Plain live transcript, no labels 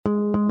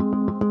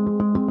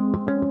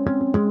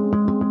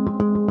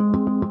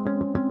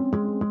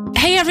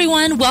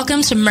everyone.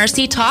 Welcome to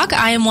Mercy Talk.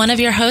 I am one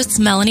of your hosts,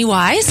 Melanie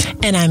Wise.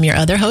 And I'm your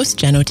other host,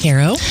 Jen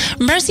Otero.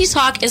 Mercy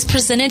Talk is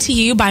presented to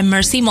you by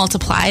Mercy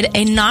Multiplied,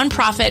 a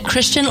nonprofit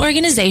Christian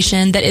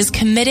organization that is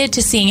committed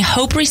to seeing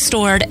hope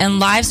restored and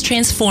lives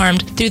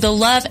transformed through the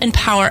love and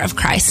power of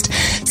Christ.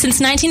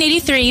 Since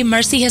 1983,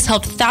 Mercy has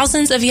helped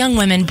thousands of young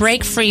women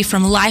break free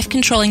from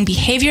life-controlling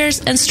behaviors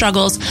and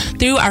struggles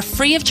through our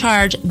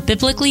free-of-charge,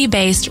 biblically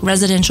based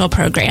residential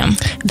program.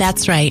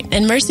 That's right.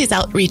 And Mercy's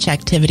outreach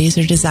activities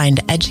are designed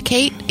to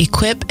educate,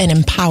 equip, and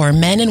empower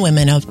men and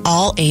women of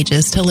all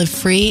ages to live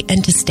free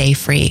and to stay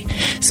free.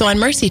 So on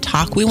Mercy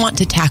Talk, we want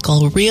to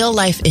tackle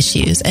real-life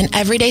issues and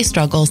everyday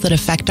struggles that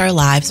affect our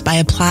lives by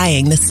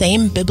applying the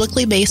same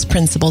biblically based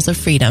principles of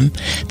freedom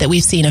that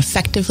we've seen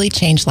effectively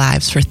change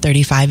lives for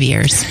 35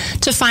 years.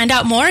 To find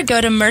out more,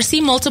 go to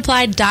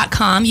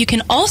mercymultiplied.com. You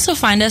can also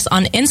find us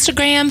on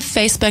Instagram,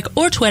 Facebook,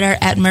 or Twitter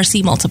at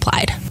Mercy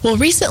Multiplied. Well,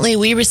 recently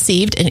we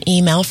received an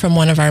email from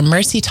one of our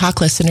Mercy Talk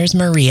listeners,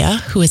 Maria,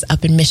 who is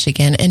up in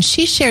Michigan, and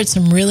she shared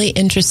some really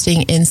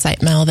interesting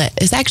insight, Mel, that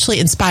has actually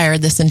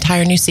inspired this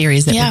entire new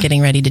series that we're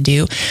getting ready to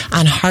do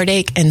on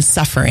heartache and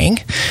suffering.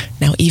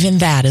 Now, even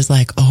that is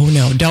like, oh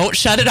no, don't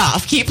shut it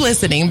off. Keep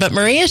listening. But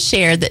Maria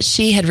shared that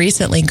she had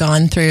recently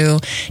gone through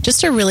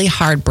just a really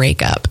hard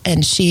breakup,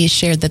 and she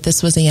shared that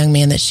this was a young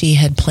man that she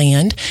had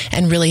planned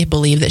and really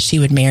believed that she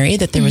would marry,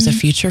 that there was a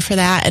future for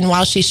that. And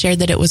while she shared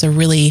that it was a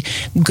really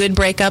good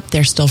breakup,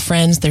 they're still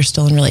friends, they're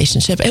still in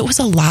relationship, it was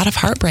a lot of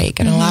heartbreak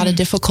and a lot of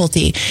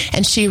difficulty.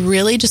 And she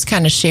really just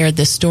kind of shared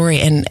this story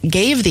and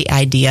gave the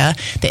idea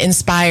that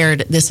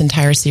inspired this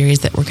entire series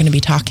that we're going to be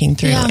talking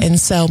through. Yeah. And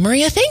so,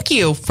 Maria, thank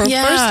you for first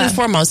and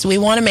foremost. We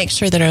want to make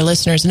sure that our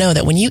listeners know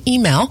that when you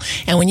email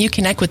and when you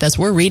connect with us,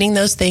 we're reading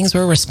those things,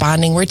 we're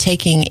responding, we're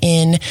taking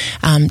in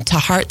to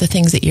heart the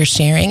things that you're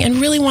sharing, and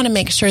really want to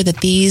make sure that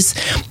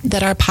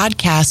our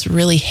podcasts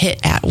really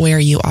hit at where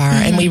you are.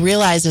 And we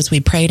realized as we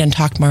prayed and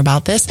talked more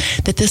about this,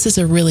 that this is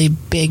a really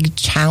big,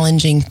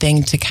 challenging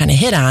thing to kind of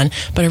hit on,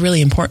 but a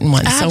really important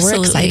one. Absolutely. So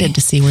we're excited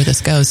to see where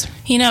this goes.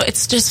 You know,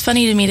 it's just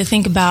funny to me to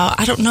think about,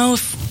 I don't know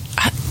if...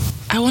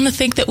 I want to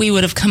think that we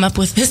would have come up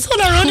with this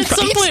on our own at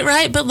some point,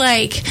 right? But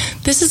like,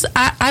 this is,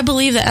 I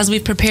believe that as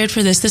we've prepared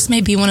for this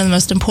may be one of the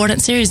most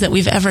important series that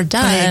we've ever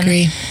done. I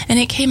agree. And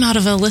it came out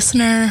of a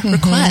listener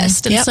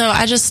request. And so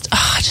I just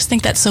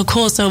think that's so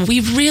cool. So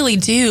we really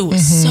do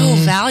so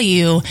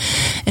value,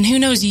 and who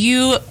knows,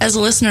 you as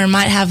a listener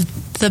might have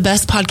the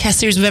best podcast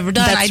series we've ever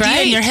done. That's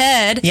idea in your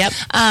head. Yep.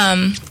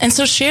 And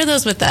so share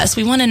those with us.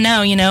 We want to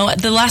know,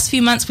 the last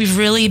few months we've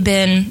really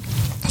been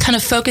kind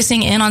of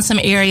focusing in on some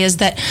areas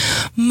that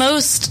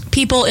most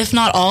people, if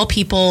not all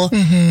people,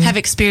 have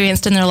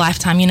experienced in their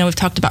lifetime. We've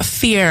talked about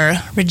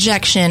fear,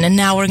 rejection, and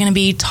now we're going to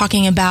be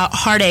talking about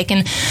heartache.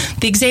 And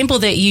the example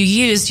that you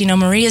used,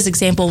 Maria's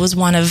example was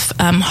one of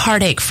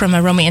heartache from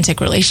a romantic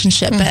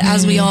relationship. But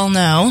as we all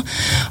know,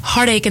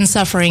 heartache and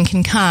suffering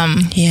can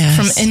come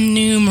from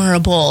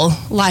innumerable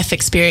life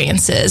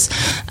experiences.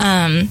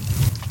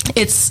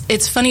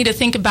 It's funny to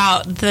think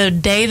about the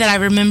day that I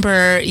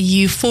remember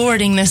you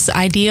forwarding this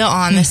idea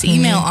on, this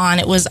email on.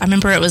 I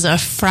remember it was a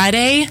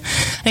Friday. I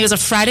think it was a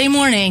Friday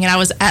morning, and I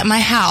was at my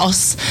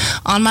house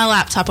on my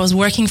laptop. I was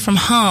working from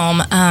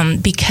home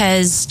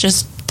because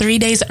just 3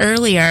 days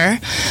earlier,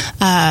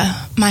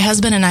 my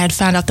husband and I had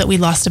found out that we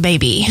lost a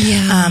baby.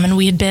 And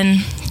we had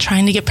been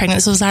trying to get pregnant.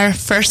 This was our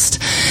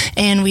first,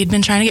 and we'd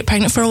been trying to get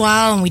pregnant for a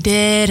while, and we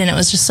did, and it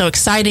was just so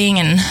exciting.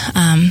 And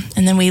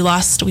then we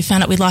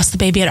found out we lost the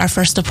baby at our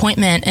first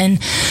appointment. And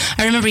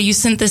I remember you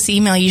sent this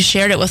email, you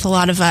shared it with a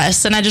lot of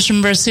us, and I just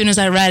remember as soon as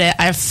I read it,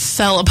 I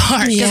fell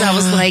apart because I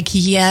was like,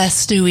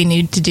 yes, do we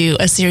need to do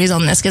a series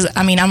on this? Because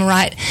I'm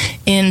right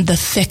in the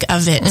thick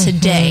of it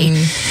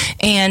today.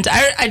 And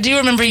I do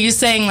remember you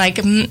saying,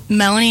 like,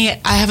 Melanie,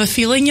 I have a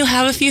feeling you'll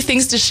have a few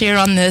things to share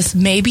on this.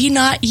 Maybe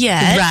not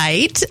yet.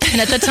 Right. And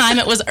at the time,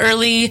 it was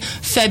early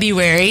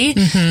February.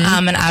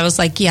 And I was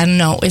like, I'm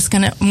going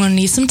to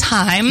need some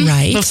time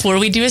before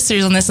we do a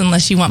series on this,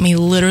 unless you want me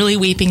literally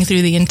weeping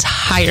through the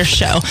entire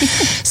show.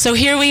 So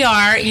here we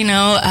are,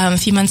 a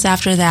few months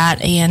after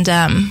that. And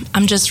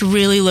I'm just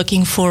really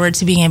looking forward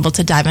to being able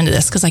to dive into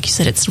this because, like you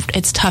said,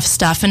 it's tough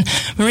stuff. And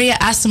Maria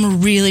asked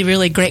some really,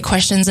 really great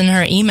questions in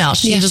her email.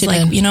 She was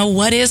like,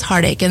 what is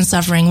heartache and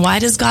suffering? Why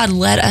does God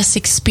let us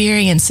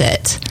experience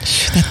it?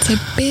 That's a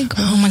big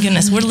one. Oh my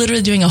goodness. We're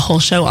literally doing a whole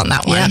show on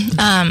that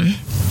one.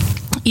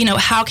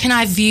 How can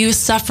I view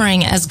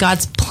suffering as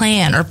God's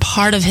plan or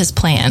part of his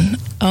plan?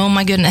 Oh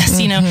my goodness.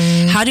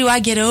 How do I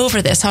get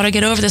over this? How do I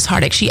get over this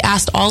heartache? She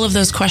asked all of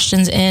those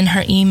questions in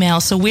her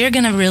email. So we're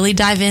going to really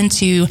dive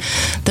into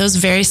those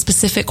very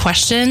specific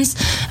questions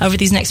over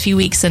these next few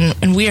weeks.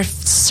 And we are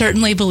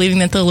certainly believing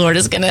that the Lord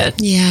is going to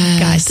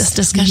guide this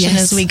discussion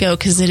as we go,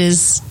 because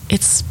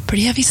it's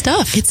pretty heavy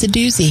stuff. It's a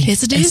doozy.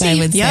 It's a doozy, as I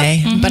would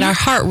say. But our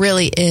heart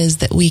really is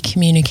that we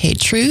communicate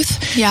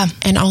truth. Yeah.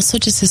 And also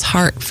just his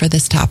heart for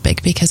this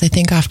topic, because I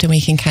think often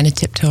we can kind of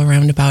tiptoe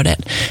around about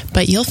it.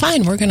 But you'll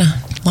find we're going to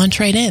launch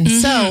right in.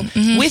 So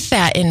with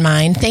that in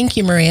mind, thank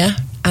you, Maria.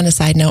 on a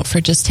side note,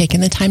 for just taking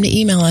the time to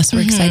email us.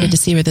 We're excited to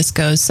see where this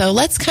goes. So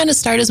let's kind of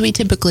start as we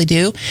typically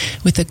do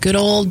with a good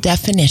old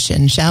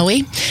definition, shall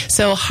we?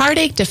 So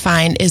heartache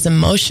defined is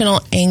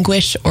emotional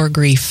anguish or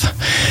grief.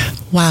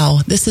 Wow,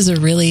 this is a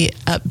really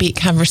upbeat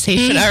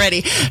conversation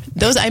already.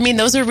 Those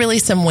are really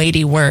some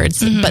weighty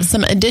words, but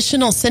some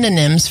additional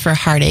synonyms for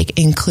heartache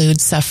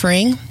include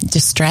suffering,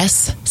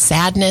 distress,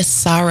 sadness,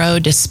 sorrow,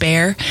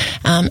 despair.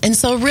 And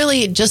so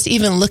really just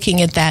even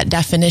looking at that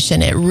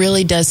definition, it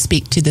really does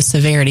speak to the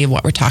severity of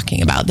what we're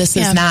talking about. This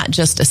is not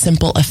just a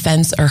simple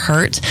offense or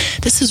hurt.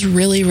 This is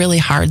really, really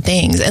hard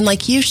things. And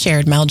like you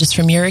shared, Mel, just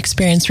from your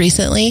experience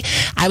recently,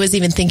 I was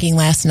even thinking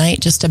last night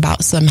just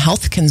about some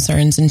health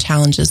concerns and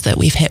challenges that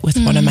we've hit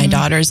with one of my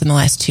daughters in the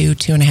last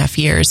 2.5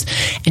 years.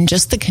 And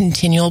just the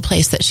continual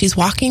place that she's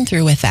walking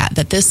through with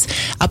that this,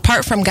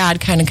 apart from God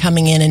kind of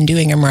coming in and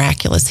doing a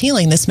miraculous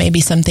healing, this may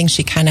be something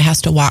she kind of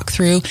has to walk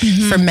through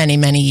for many,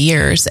 many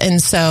years. And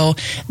so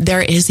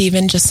there is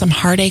even just some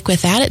heartache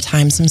with that at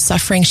times, some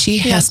suffering she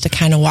has to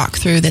kind of walk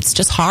through that's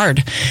just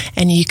hard.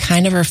 And you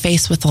kind of are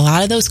faced with a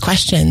lot of those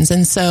questions.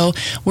 And so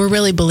we're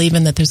really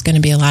believing that there's going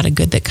to be a lot of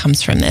good that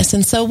comes from this.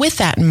 And so with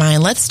that in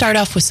mind, let's start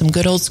off with some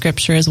good old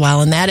scripture as well.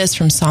 And that is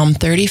from Psalm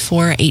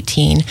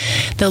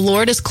 34:18. The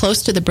Lord is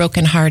close to the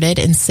brokenhearted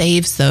and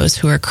saves those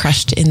who are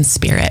crushed in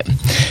spirit.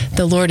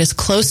 The Lord is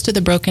close to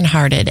the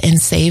brokenhearted and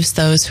saves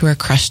those who are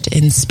crushed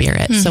in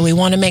spirit. So we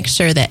want to make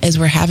sure that as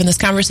we're having this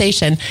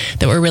conversation,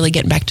 that we're really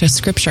getting back to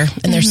scripture.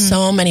 And there's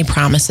so many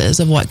promises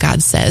of what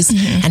God says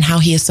and how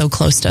he is so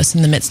close to us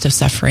in the midst of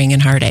suffering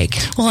and heartache.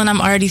 Well, and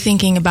I'm already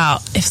thinking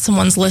about if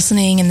someone's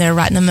listening and they're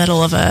right in the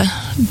middle of a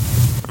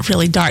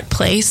really dark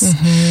place.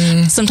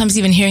 Sometimes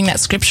even hearing that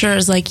scripture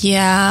is like,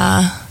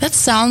 yeah, that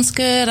sounds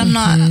good. I'm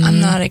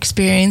not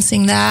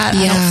experiencing that.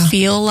 I don't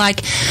feel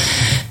like.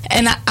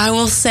 And I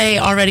will say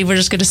already, we're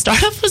just going to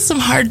start off with some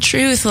hard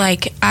truth.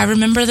 Like, I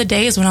remember the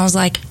days when I was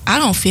like, I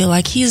don't feel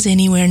like he's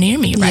anywhere near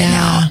me right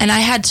now. And I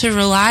had to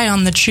rely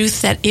on the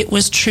truth that it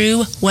was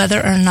true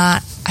whether or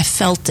not I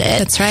felt it.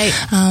 That's right.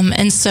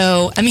 And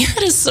so, I mean,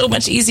 that is so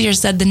much easier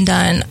said than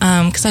done,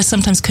 because I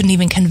sometimes couldn't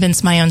even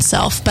convince my own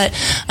self. But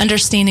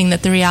understanding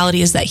that the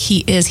reality is that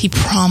he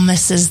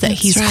promises that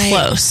he's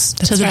close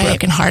to the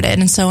brokenhearted.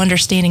 And so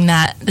understanding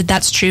that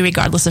that's true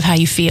regardless of how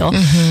you feel.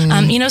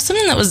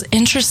 Something that was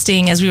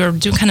interesting as we were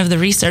doing kind of the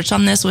research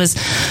on this was,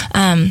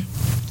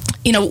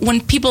 when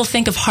people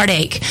think of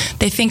heartache,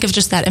 they think of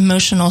just that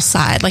emotional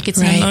side. Like it's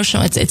an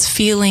emotional, it's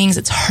feelings,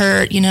 it's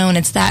hurt, and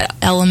it's that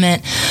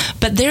element.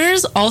 But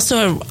there's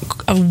also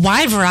a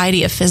wide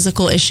variety of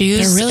physical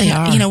issues. There really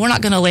are. We're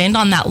not going to land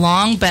on that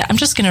long, but I'm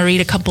just going to read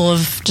a couple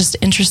of just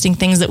interesting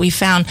things that we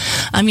found.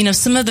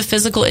 Some of the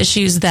physical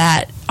issues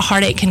that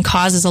heartache can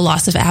cause is a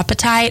loss of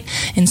appetite,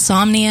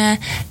 insomnia,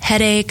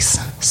 headaches,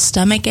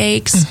 stomach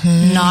aches,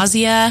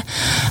 nausea,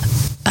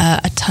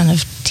 a ton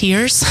of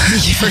tears,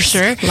 for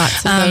sure.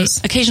 Lots of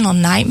those. Occasional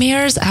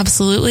nightmares,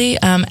 absolutely.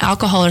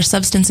 Alcohol or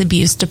substance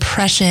abuse,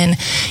 depression,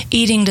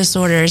 eating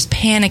disorders,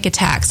 panic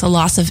attacks, a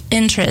loss of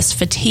interest,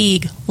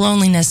 fatigue,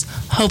 loneliness,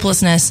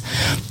 hopelessness,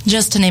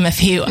 just to name a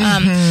few.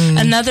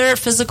 Another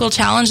physical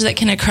challenge that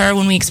can occur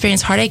when we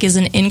experience heartache is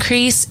an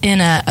increase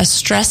in a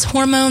stress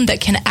hormone that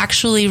can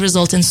actually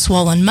result in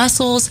swollen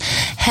muscles,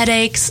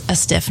 headaches, a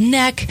stiff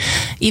neck,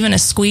 even a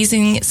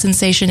squeezing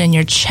sensation in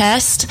your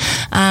chest.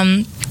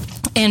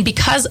 And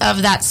because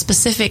of that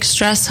specific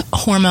stress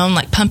hormone,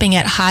 like pumping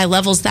at high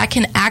levels, that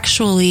can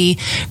actually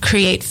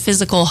create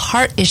physical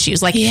heart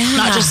issues, like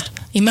not just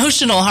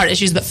emotional heart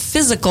issues, but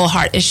physical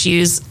heart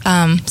issues,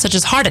 such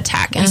as heart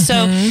attack. And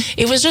so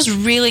it was just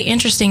really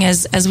interesting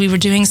as we were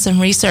doing some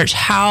research,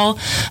 how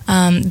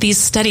these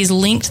studies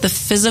linked the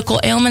physical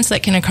ailments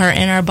that can occur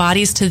in our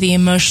bodies to the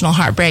emotional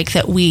heartbreak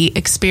that we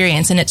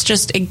experience. And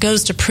it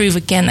goes to prove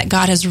again that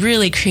God has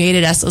really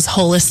created us as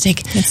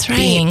holistic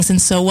beings.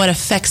 And so what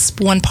affects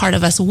one part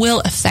of us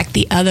will affect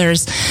the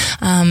others.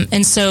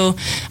 And so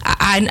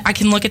I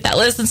can look at that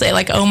list and say,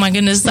 like, oh my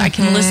goodness, I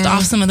can list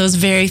off some of those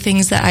very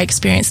things that I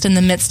experienced in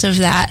the midst of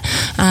that.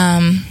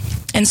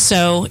 And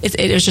so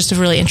it was just a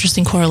really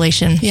interesting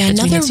correlation. Yeah,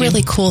 another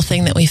really cool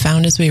thing that we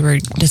found as we were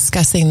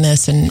discussing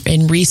this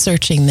and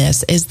researching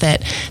this is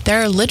that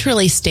there are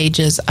literally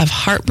stages of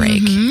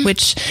heartbreak,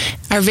 which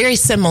are very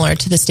similar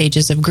to the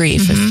stages of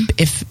grief,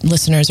 if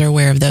listeners are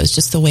aware of those,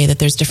 just the way that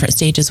there's different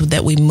stages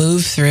that we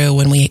move through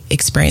when we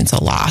experience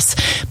a loss.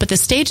 But the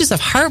stages of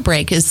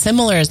heartbreak, as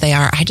similar as they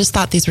are, I just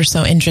thought these were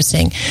so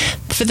interesting.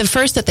 For the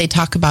first that they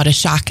talk about is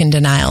shock and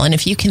denial. And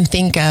if you can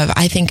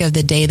I think of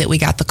the day that we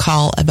got the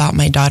call about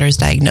my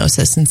daughter's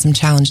diagnosis and some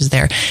challenges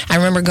there. I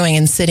remember going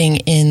and sitting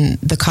in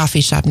the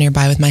coffee shop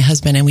nearby with my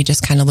husband, and we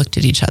just kind of looked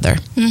at each other.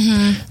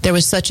 There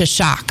was such a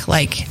shock,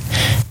 like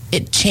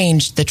it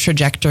changed the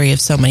trajectory of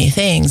so many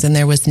things, and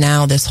there was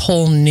now this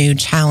whole new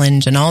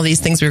challenge and all these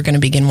things we were going to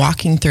begin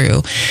walking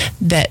through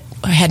that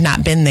had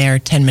not been there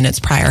 10 minutes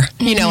prior,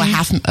 a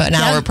half an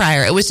hour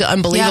prior. It was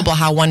unbelievable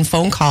how one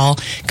phone call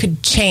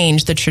could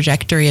change the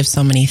trajectory of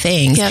so many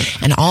things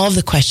and all of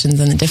the questions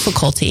and the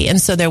difficulty. And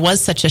so there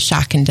was such a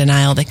shock and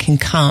denial that can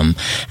come.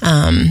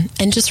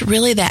 And just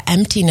really that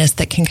emptiness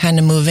that can kind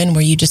of move in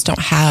where you just don't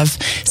have,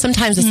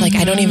 sometimes it's like,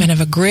 I don't even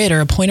have a grid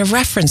or a point of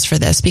reference for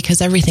this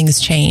because everything's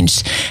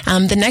changed.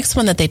 The next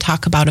one that they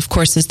talk about, of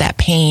course, is that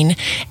pain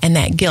and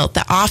that guilt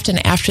that often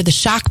after the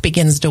shock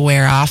begins to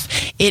wear off,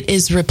 it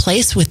is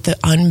replaced with the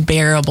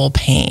unbearable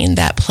pain,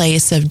 that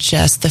place of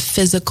just the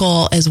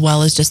physical as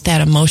well as just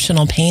that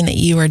emotional pain that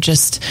you are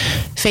just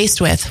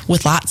faced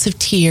with lots of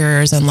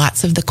tears and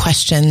lots of the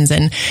questions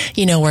and,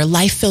 where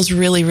life feels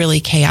really, really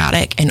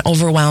chaotic and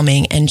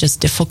overwhelming and just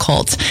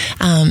difficult.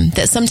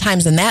 That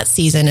sometimes in that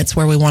season, it's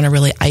where we want to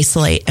really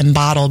isolate and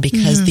bottle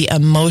because the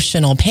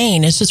emotional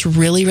pain is just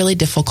really, really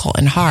difficult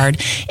and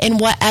hard in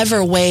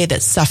whatever way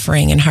that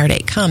suffering and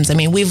heartache comes. I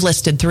mean, we've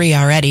listed 3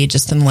 already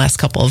just in the last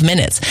couple of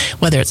minutes,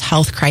 whether it's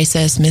health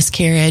crisis,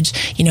 miscarriage,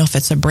 if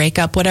it's a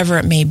breakup, whatever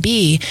it may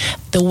be,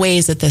 the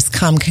ways that this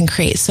can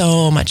create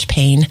so much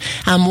pain.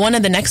 One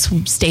of the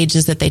next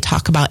stages that they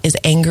talk about is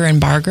anger and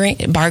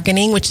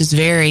bargaining, which is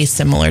very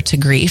similar to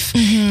grief.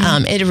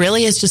 It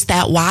really is just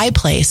that why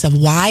place of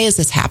why is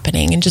this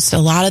happening and just a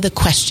lot of the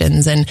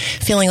questions and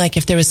feeling like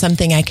if there was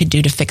something I could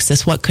do to fix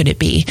this, what could it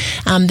be?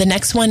 The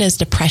next one is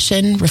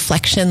depression,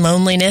 reflection,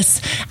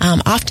 loneliness.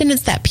 Often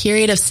it's that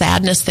period of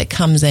sadness that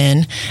comes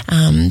in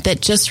that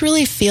just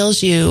really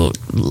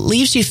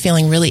leaves you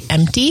feeling really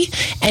empty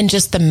and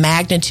just the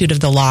magnitude of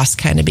the loss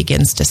kind of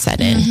begins to set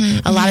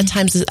in. A lot of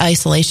times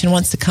isolation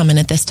wants to come in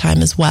at this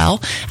time as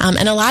well.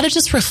 And a lot of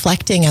just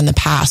reflecting on the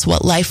past,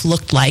 what life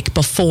looked like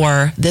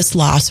before this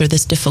loss or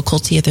this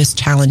difficulty or this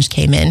challenge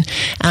came in.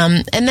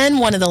 And then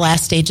one of the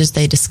last stages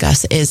they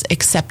discuss is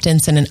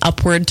acceptance and an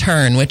upward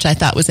turn, which I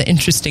thought was an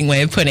interesting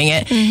way of putting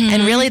it.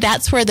 And really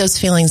that's where those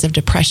feelings of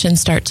depression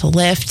start to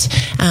lift.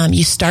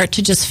 You start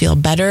to just feel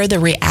better. The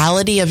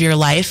reality of your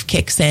life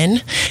kicks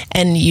in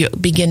and you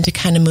begin to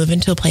kind of move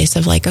into a place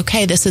of like,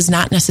 okay, this is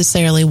not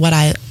necessarily what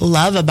I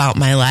love about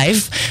my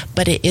life,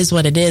 but it is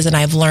what it is. And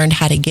I've learned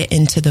how to get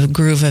into the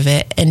groove of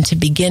it and to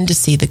begin to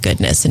see the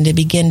goodness and to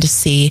begin to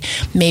see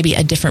maybe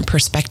a different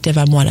perspective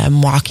on what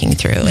I'm walking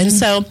through. And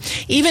so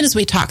even as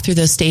we talk through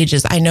those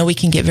stages, I know we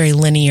can get very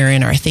linear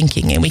in our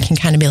thinking and we can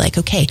kind of be like,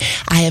 okay,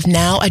 I have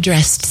now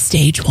addressed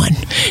stage 1.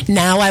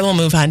 Now I will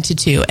move on to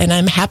 2. And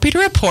I'm happy to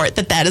report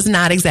that is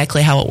not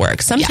exactly how it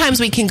works. Sometimes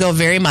we can go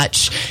very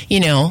much,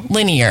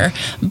 linear,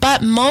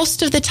 but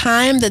most of the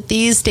time that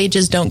these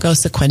stages don't go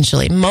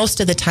sequentially. Most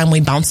of the time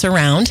we bounce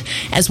around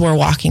as we're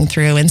walking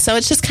through. And so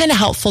it's just kind of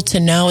helpful to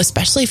know,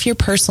 especially if you're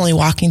personally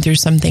walking through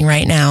something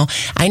right now.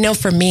 I know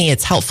for me,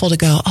 it's helpful to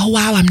go, oh,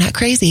 wow, I'm not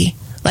crazy.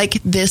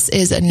 Like this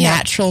is a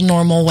natural,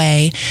 normal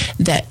way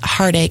that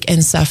heartache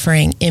and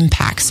suffering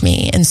impacts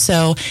me. And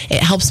so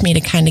it helps me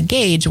to kind of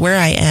gauge where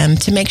I am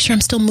to make sure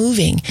I'm still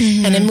moving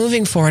and I'm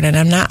moving forward and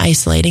I'm not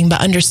isolating,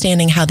 but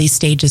understanding how these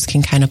stages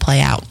can kind of play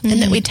out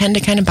and that we tend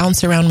to kind of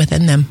bounce around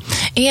within them.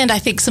 And I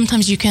think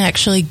sometimes you can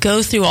actually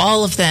go through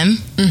all of them,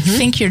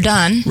 think you're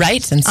done.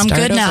 Right. And I'm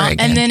good now.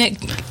 Again. And then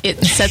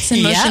it sets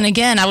in motion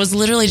again. I was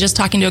literally just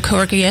talking to a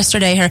coworker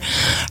yesterday.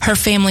 Her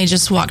family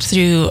just walked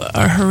through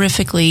a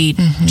horrifically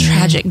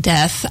tragic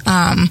death.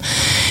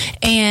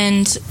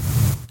 And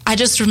I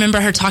just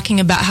remember her talking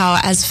about how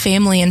as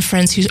family and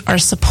friends who are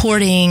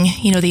supporting,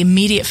 the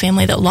immediate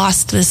family that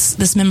lost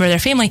this member of their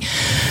family,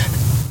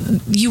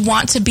 you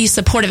want to be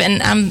supportive.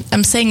 And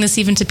I'm saying this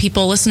even to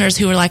people, listeners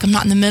who are like, I'm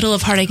not in the middle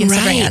of heartache and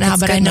suffering right now,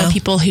 but I know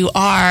people who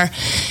are.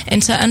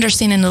 And to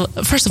understand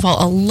and first of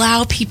all,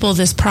 allow people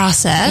this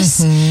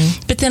process,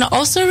 but then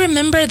also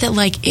remember that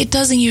like it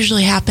doesn't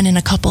usually happen in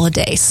a couple of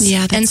days.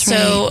 Yeah, that's and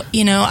so,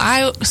 right.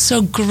 I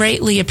so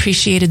greatly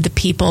appreciated the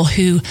people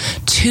who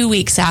 2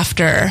 weeks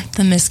after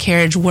the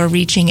miscarriage were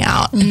reaching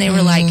out and they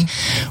were like,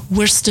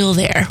 we're still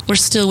there. We're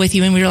still with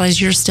you. And we realize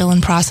you're still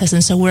in process.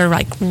 And so we're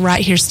like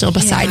right here still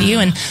beside you.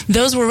 And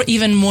those were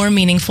even more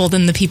meaningful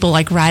than the people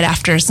like right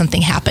after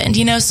something happened,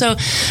 So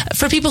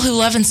for people who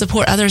love and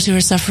support others who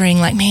are suffering,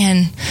 like,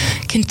 man,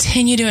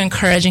 continue to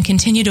encourage and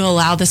continue to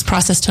allow this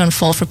process to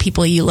unfold for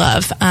people you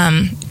love.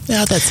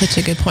 Oh, that's such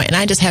a good point. And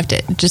I just have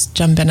to just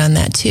jump in on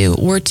that too.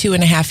 We're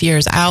 2.5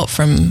 years out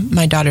from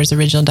my daughter's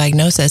original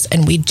diagnosis,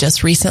 and we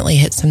just recently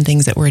hit some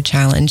things that were a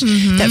challenge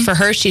that for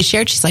her, she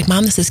shared, she's like,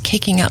 Mom, this is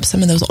kicking up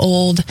some of those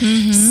old,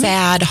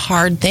 sad,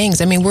 hard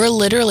things. I mean, we're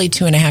literally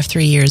 2.5,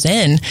 3 years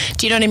in.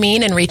 Do you know what I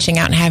mean? And reaching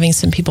out and having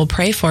some people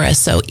pray for us.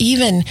 So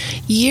even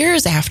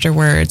years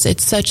afterwards,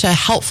 it's such a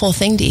helpful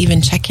thing to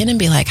even check in and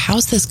be like,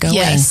 how's this going?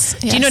 Yes.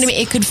 Do you know what I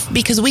mean? It could,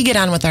 because we get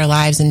on with our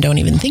lives and don't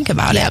even think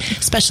about it,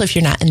 especially if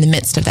you're not in the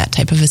midst of that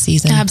type of a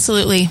season.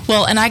 Absolutely.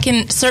 Well, and I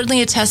can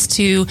certainly attest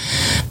to,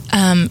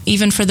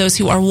 even for those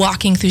who are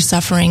walking through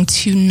suffering,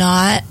 to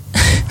not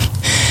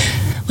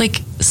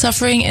like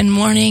suffering and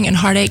mourning and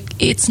heartache,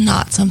 it's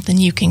not something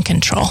you can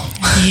control.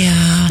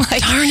 Yeah.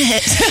 Darn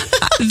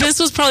it. this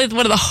was probably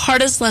one of the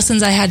hardest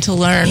lessons I had to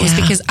learn, was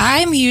because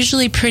I'm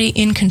usually pretty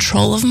in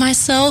control of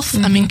myself.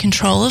 I'm in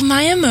control of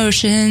my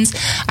emotions.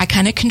 I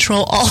kind of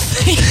control all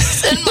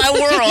things in my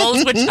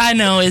world, which I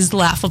know is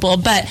laughable,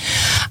 but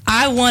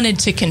I wanted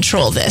to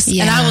control this.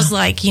 And I was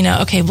like,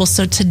 okay, well,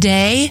 so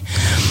today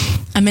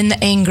I'm in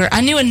the anger. I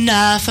knew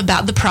enough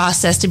about the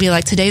process to be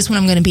like, today's when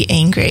I'm going to be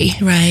angry.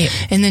 Right.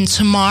 And then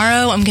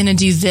tomorrow I'm going to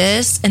do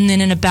this. And then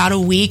in about a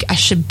week, I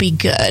should be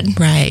good.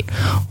 Right.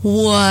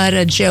 What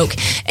a joke.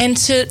 And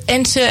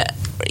to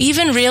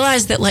even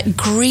realize that like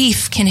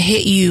grief can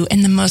hit you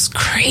in the most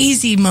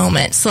crazy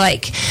moments.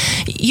 Like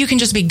you can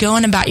just be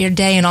going about your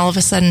day and all of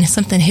a sudden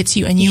something hits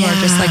you and you are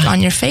just like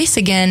on your face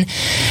again.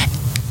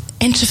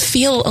 And to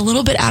feel a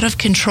little bit out of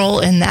control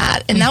in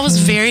that. And that was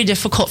very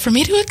difficult for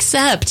me to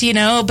accept,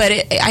 but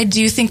I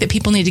do think that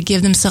people need to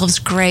give themselves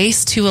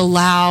grace to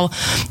allow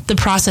the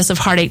process of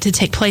heartache to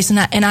take place. And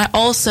I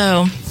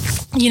also,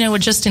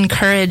 would just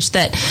encourage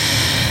that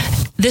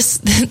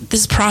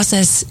this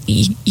process,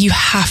 you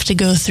have to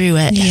go through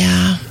it.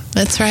 Yeah,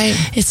 that's right.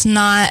 It's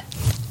not...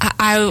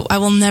 I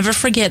will never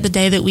forget the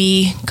day that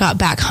we got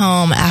back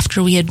home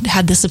after we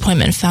had this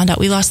appointment and found out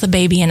we lost the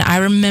baby. And I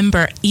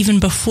remember even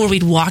before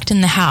we'd walked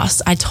in the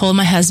house, I told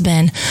my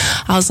husband,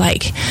 I was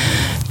like,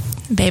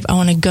 babe, I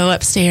want to go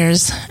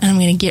upstairs and I'm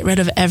going to get rid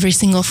of every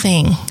single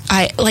thing.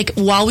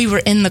 While we were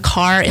in the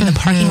car in the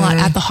parking lot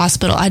at the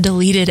hospital, I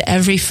deleted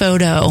every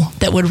photo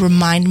that would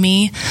remind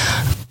me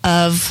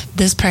of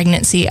this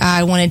pregnancy.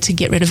 I wanted to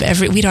get rid of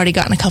we'd already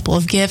gotten a couple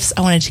of gifts.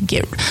 I wanted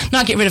to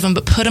not get rid of them,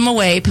 but put them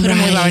away where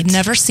I would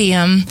never see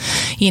them.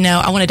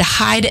 I wanted to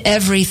hide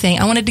everything.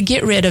 I wanted to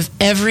get rid of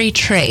every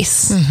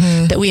trace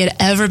that we had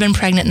ever been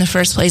pregnant in the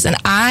first place. And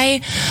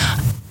I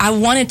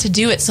wanted to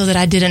do it so that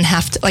I didn't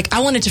have to,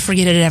 I wanted to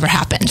forget it ever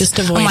happened. Just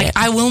avoid it.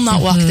 I will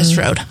not walk this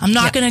road. I'm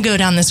not going to go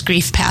down this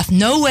grief path.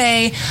 No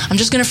way. I'm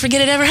just going to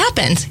forget it ever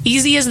happened.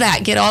 Easy as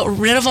that. Get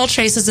rid of all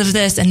traces of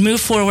this and move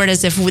forward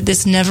as if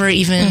this never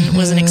even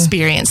was an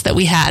experience that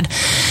we had.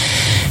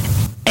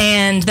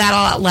 And that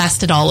all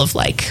lasted all of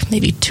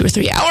maybe 2 or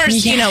 3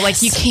 hours.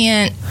 Yes. You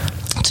can't,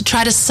 to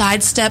try to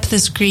sidestep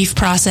this grief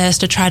process,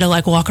 to try to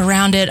walk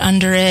around it,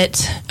 under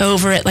it,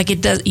 over it,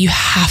 it does, you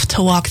have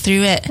to walk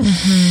through it.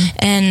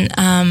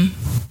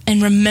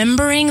 And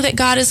remembering that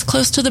God is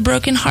close to the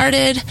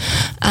brokenhearted,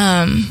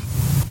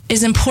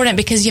 is important,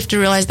 because you have to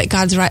realize that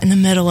God's right in the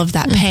middle of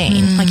that pain.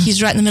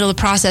 He's right in the middle of the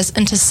process,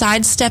 and to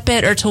sidestep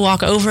it or to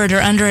walk over it or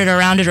under it or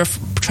around it or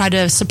try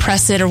to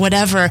suppress it or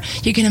whatever,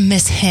 you're going to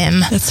miss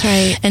him. That's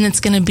right. And it's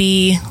going to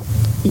be,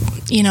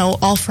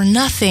 all for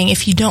nothing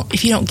if you don't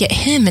get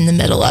him in the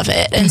middle of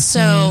it. And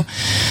so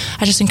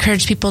I just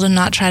encourage people to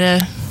not try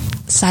to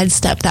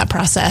sidestep that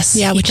process.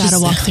 Yeah, you got to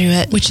walk through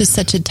it. Which is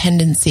such a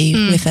tendency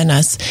within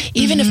us.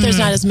 Even if there's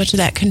not as much of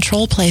that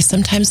control place,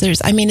 sometimes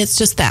it's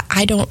just that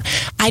I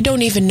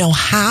don't even know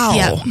how.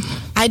 Yep.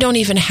 I don't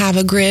even have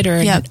a grid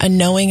or a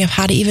knowing of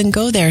how to even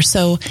go there.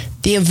 So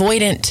the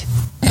avoidant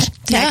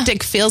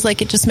tactic feels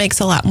like it just makes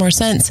a lot more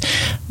sense,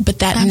 but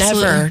that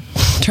never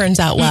turns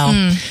out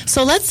well.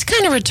 So let's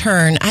kind of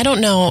return. I don't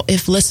know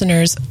if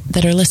listeners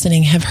that are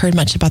listening have heard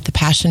much about the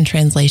Passion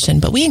Translation,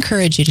 but we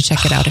encourage you to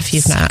check it out if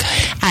you've not.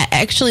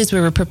 Actually, as we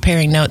were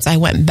preparing notes, I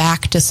went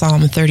back to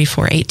Psalm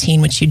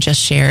 34:18, which you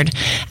just shared,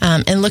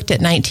 and looked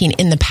at 19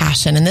 in the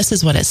Passion, and this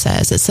is what it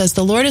says. It says,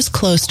 "The Lord is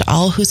close to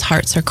all whose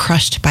hearts are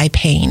crushed by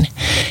pain,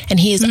 and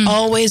he is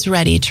always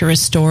ready to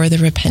restore the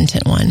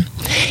repentant one.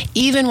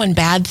 Even when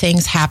bad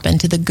things happen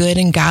to the good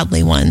and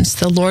godly ones,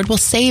 the Lord will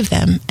save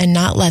them and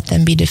not let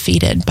them be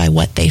defeated by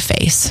what they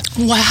face."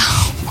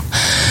 Wow.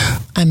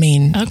 I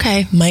mean,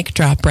 okay. Mic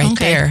drop right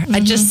there.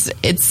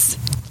 It's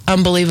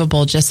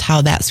unbelievable just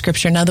how that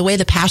scripture. Now, the way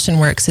the Passion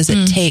works is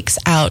it takes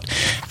out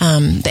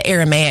the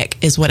Aramaic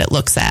is what it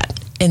looks at.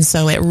 And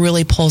so it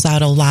really pulls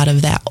out a lot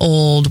of that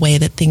old way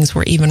that things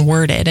were even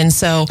worded. And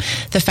so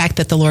the fact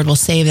that the Lord will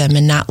save them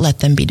and not let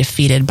them be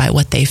defeated by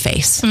what they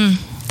face.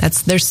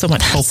 There's so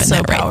much hope in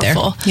that right there.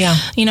 Yeah.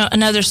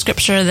 Another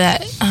scripture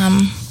that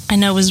I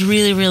know was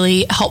really,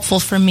 really helpful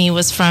for me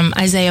was from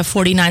Isaiah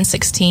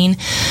 49:16,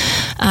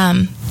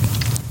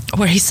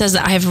 where he says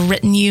that I have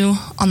written you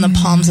on the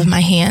palms of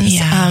my hands.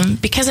 Yeah.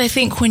 Because I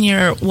think when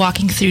you're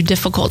walking through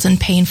difficult and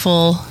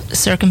painful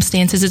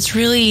circumstances, it's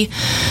really,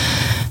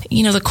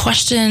 the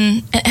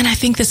question, and I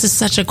think this is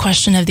such a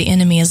question of the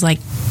enemy, is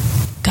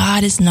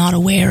God is not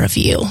aware of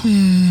you.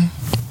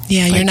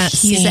 Yeah, you're not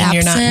he's seen, absent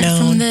you're not known.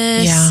 from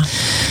this. Yeah.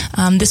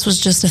 This was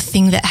just a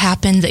thing that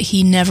happened that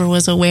he never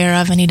was aware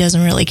of and he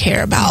doesn't really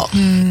care about.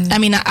 I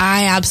mean,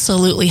 I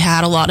absolutely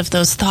had a lot of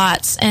those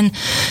thoughts. And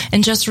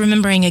just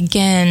remembering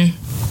again,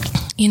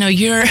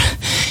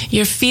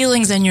 your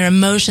feelings and your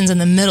emotions in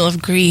the middle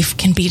of grief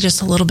can be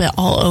just a little bit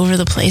all over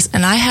the place.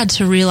 And I had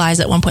to realize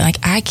at one point,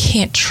 I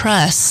can't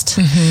trust.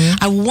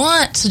 I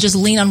want to just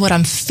lean on what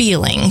I'm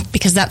feeling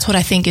because that's what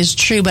I think is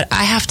true. But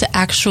I have to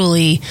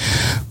actually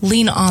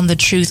lean on the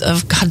truth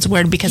of God's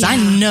word because I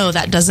know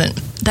that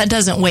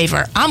doesn't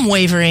waver. I'm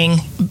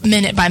wavering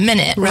minute by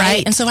minute,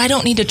 right? And so I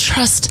don't need to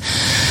trust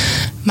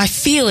my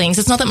feelings,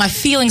 it's not that my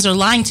feelings are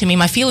lying to me.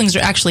 My feelings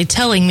are actually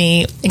telling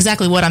me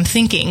exactly what I'm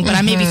thinking, but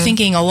I may be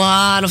thinking a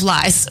lot of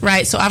lies,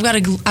 right? So I've got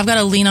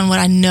to lean on what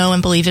I know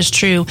and believe is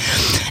true.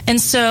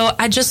 And so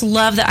I just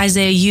love that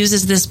Isaiah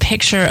uses this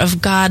picture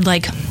of God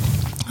like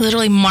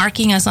literally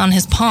marking us on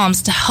his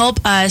palms to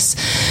help us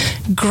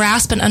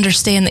grasp and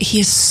understand that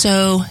he is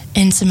so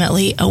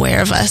intimately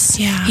aware of us.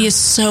 Yeah. He is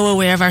so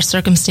aware of our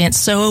circumstance,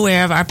 so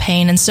aware of our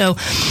pain. And so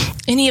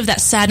any of that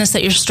sadness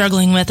that you're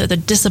struggling with or the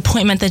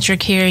disappointment that you're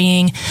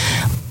carrying,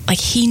 like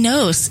he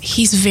knows.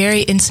 He's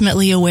very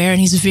intimately aware and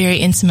he's very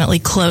intimately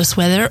close,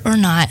 whether or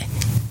not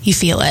you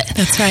feel it.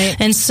 That's right.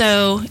 And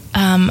so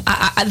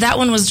that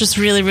one was just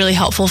really, really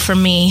helpful for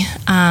me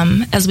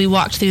as we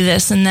walked through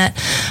this, and that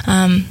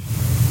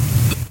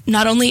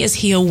not only is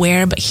he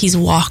aware, but he's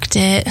walked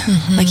it.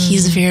 Like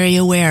he's very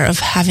aware of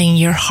having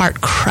your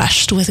heart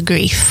crushed with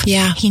grief.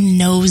 Yeah. He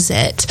knows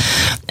it.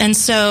 And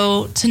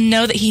so to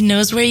know that he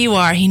knows where you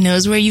are, he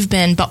knows where you've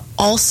been, but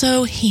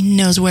also he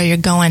knows where you're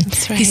going.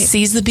 That's right. He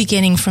sees the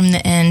beginning from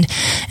the end.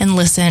 And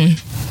listen,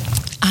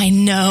 I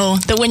know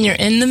that when you're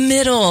in the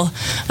middle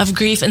of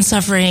grief and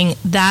suffering,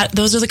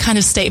 those are the kind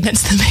of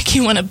statements that make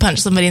you want to punch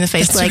somebody in the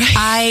face. That's like,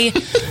 right.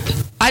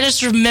 I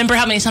just remember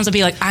how many times I'd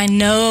be like, I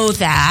know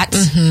that.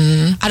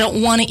 I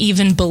don't want to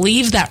even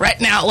believe that right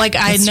now. Like,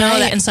 I know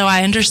that. And so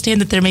I understand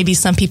that there may be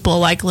some people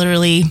like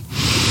literally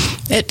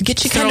it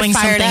gets you throwing kind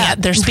of fired something up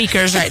at their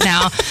speakers right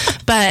now.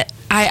 But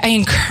I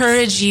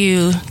encourage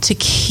you to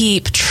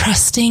keep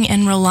trusting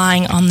and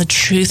relying on the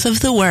truth of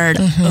the word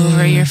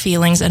over your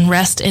feelings, and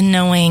rest in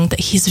knowing that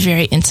he's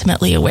very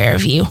intimately aware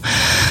of you.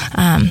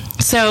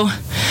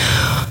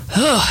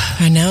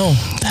 I know.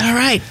 All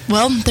right.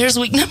 Well, there's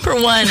week number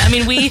 1. I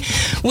mean,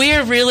 we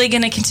are really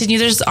going to continue.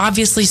 There's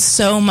obviously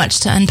so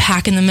much to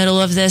unpack in the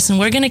middle of this, and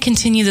we're going to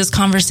continue this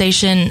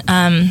conversation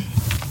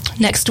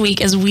next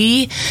week as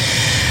we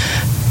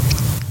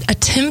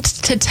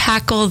attempt to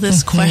tackle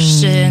this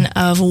question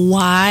of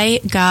why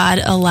God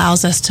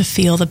allows us to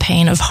feel the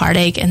pain of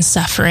heartache and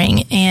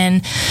suffering.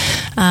 And,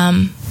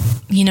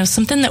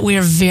 something that we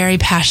are very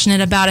passionate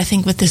about, I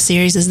think, with this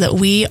series is that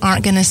we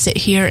aren't going to sit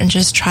here and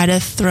just try to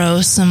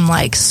throw some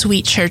like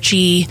sweet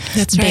churchy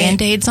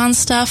Band-Aids on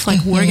stuff.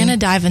 Like we're going to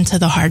dive into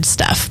the hard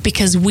stuff,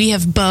 because we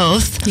have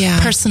both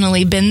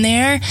personally been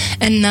there,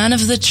 and none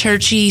of the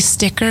churchy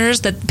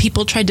stickers that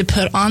people tried to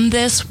put on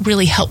this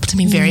really helped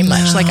me very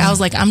much. Like I was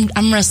like,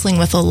 I'm wrestling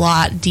with a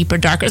lot deeper,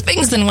 darker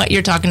things than what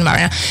you're talking about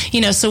right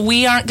now. So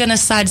we aren't going to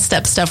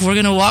sidestep stuff. We're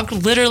going to walk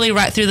literally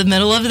right through the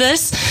middle of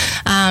this.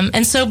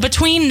 And so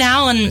between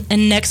now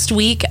and next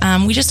week,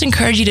 we just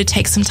encourage you to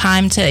take some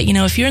time to,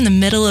 if you're in the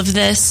middle of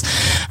this,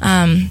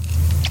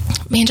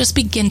 just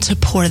begin to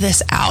pour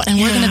this out. And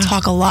we're going to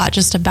talk a lot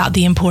just about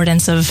the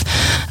importance of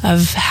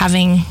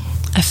having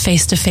a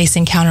face-to-face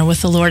encounter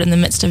with the Lord in the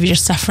midst of your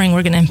suffering.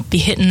 We're going to be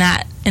hitting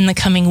that in the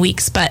coming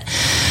weeks, but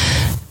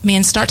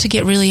start to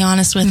get really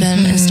honest with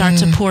him and start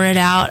to pour it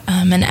out,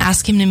 and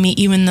ask him to meet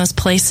you in those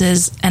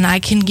places. And I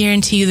can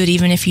guarantee you that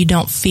even if you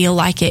don't feel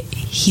like it,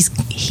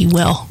 he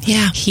will.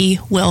 Yeah. He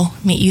will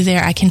meet you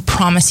there. I can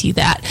promise you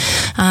that.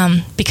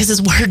 Because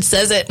his word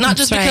says it, not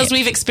just because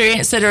we've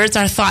experienced it or it's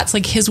our thoughts.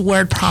 Like his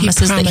word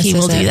promises that he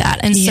will do that.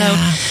 And so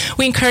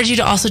we encourage you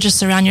to also just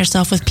surround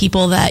yourself with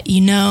people that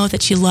you know,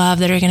 that you love,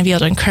 that are going to be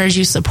able to encourage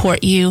you,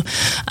 support you.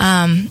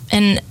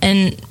 And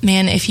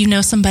man, if you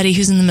know somebody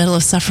who's in the middle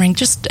of suffering,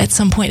 just at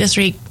some point this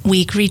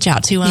week, reach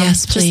out to them.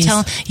 Yes, please. Just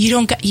tell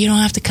them you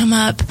don't have to come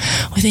up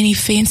with any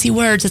fancy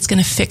words that's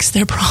going to fix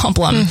their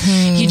problem.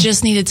 You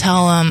just need to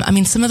tell them.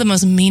 Some of the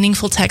most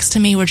meaningful texts to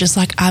me were just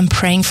like, I'm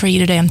praying for you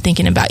today. I'm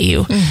thinking about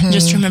you.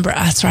 Just remember,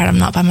 that's right. I'm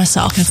not by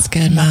myself. That's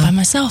good. I'm not by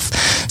myself.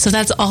 So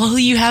that's all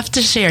you have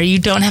to share. You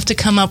don't have to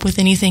come up with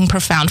anything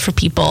profound for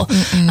people.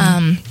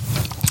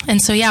 And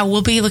so,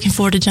 we'll be looking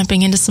forward to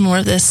jumping into some more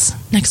of this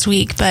next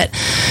week. But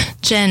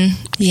Jen,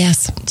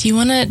 yes, do you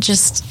want to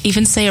just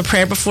even say a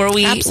prayer before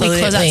we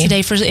close out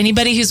today for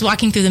anybody who's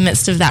walking through the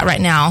midst of that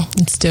right now?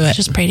 Let's do it.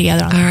 Just pray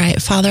together on that. All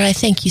right. Father, I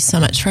thank you so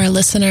much for our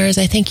listeners.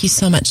 I thank you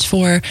so much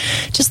for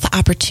just the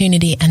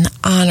opportunity and the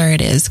honor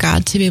it is,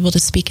 God, to be able to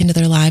speak into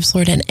their lives,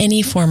 Lord, in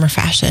any form or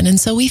fashion. And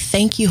so we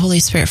thank you, Holy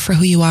Spirit, for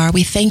who you are.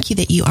 We thank you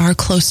that you are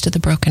close to the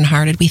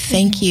brokenhearted. We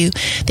thank you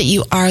that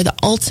you are the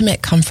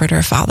ultimate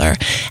comforter, Father.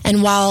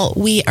 And while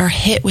we are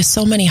hit with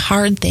so many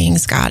hard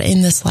things, God,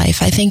 in this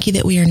life, I thank you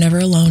that we are never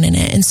alone in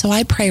it. And so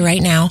I pray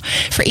right now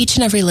for each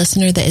and every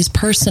listener that is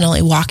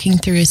personally walking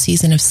through a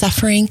season of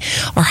suffering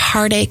or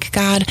heartache,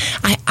 God,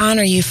 I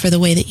honor you for the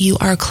way that you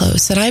are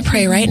close. And I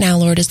pray right now,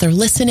 Lord, as they're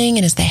listening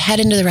and as they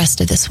head into the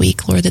rest of this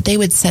week, Lord, that they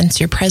would sense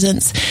your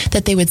presence,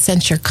 that they would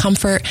sense your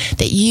comfort,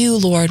 that you,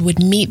 Lord,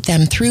 would meet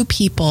them through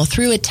people,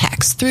 through a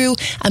text, through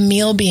a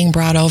meal being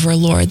brought over,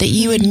 Lord, that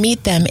you would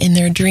meet them in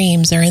their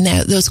dreams or in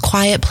those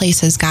quiet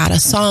places, God, a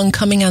song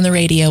coming on the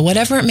radio,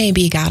 whatever it may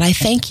be, God. I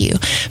thank you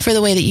for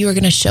the way that you are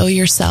going to show show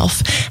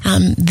yourself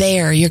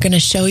there. You're going to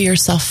show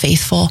yourself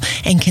faithful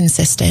and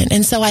consistent.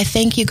 And so I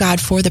thank you, God,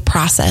 for the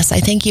process. I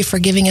thank you for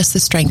giving us the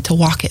strength to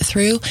walk it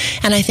through.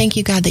 And I thank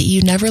you, God, that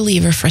you never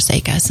leave or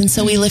forsake us. And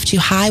so we lift you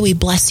high, we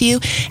bless you,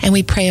 and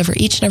we pray over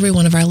each and every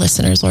one of our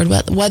listeners, Lord,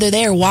 whether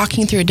they are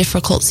walking through a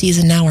difficult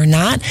season now or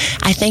not.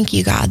 I thank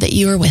you, God, that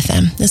you are with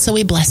them. And so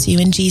we bless you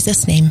in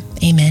Jesus' name.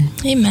 Amen.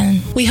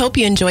 Amen. We hope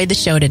you enjoyed the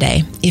show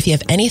today. If you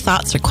have any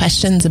thoughts or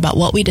questions about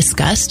what we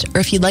discussed, or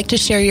if you'd like to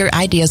share your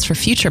ideas for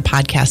future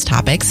podcast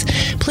topics,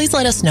 please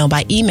let us know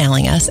by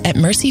emailing us at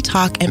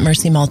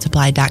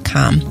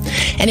mercytalk@mercymultiplied.com.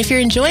 And if you're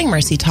enjoying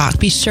Mercy Talk,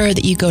 be sure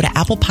that you go to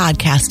Apple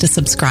Podcasts to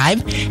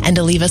subscribe and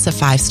to leave us a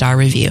 5-star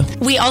review.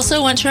 We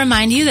also want to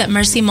remind you that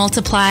Mercy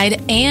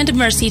Multiplied and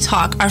Mercy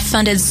Talk are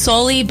funded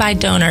solely by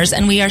donors,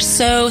 and we are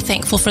so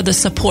thankful for the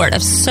support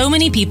of so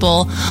many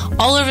people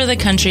all over the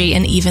country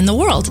and even the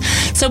world.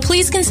 So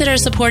please consider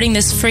supporting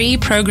this free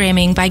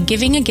programming by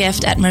giving a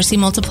gift at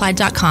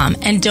mercymultiplied.com.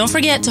 And don't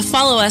forget to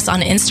follow us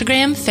on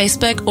Instagram,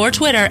 Facebook, or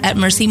Twitter at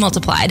Mercy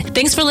Multiplied.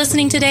 Thanks for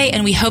listening today,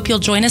 and we hope you'll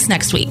join us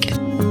next week.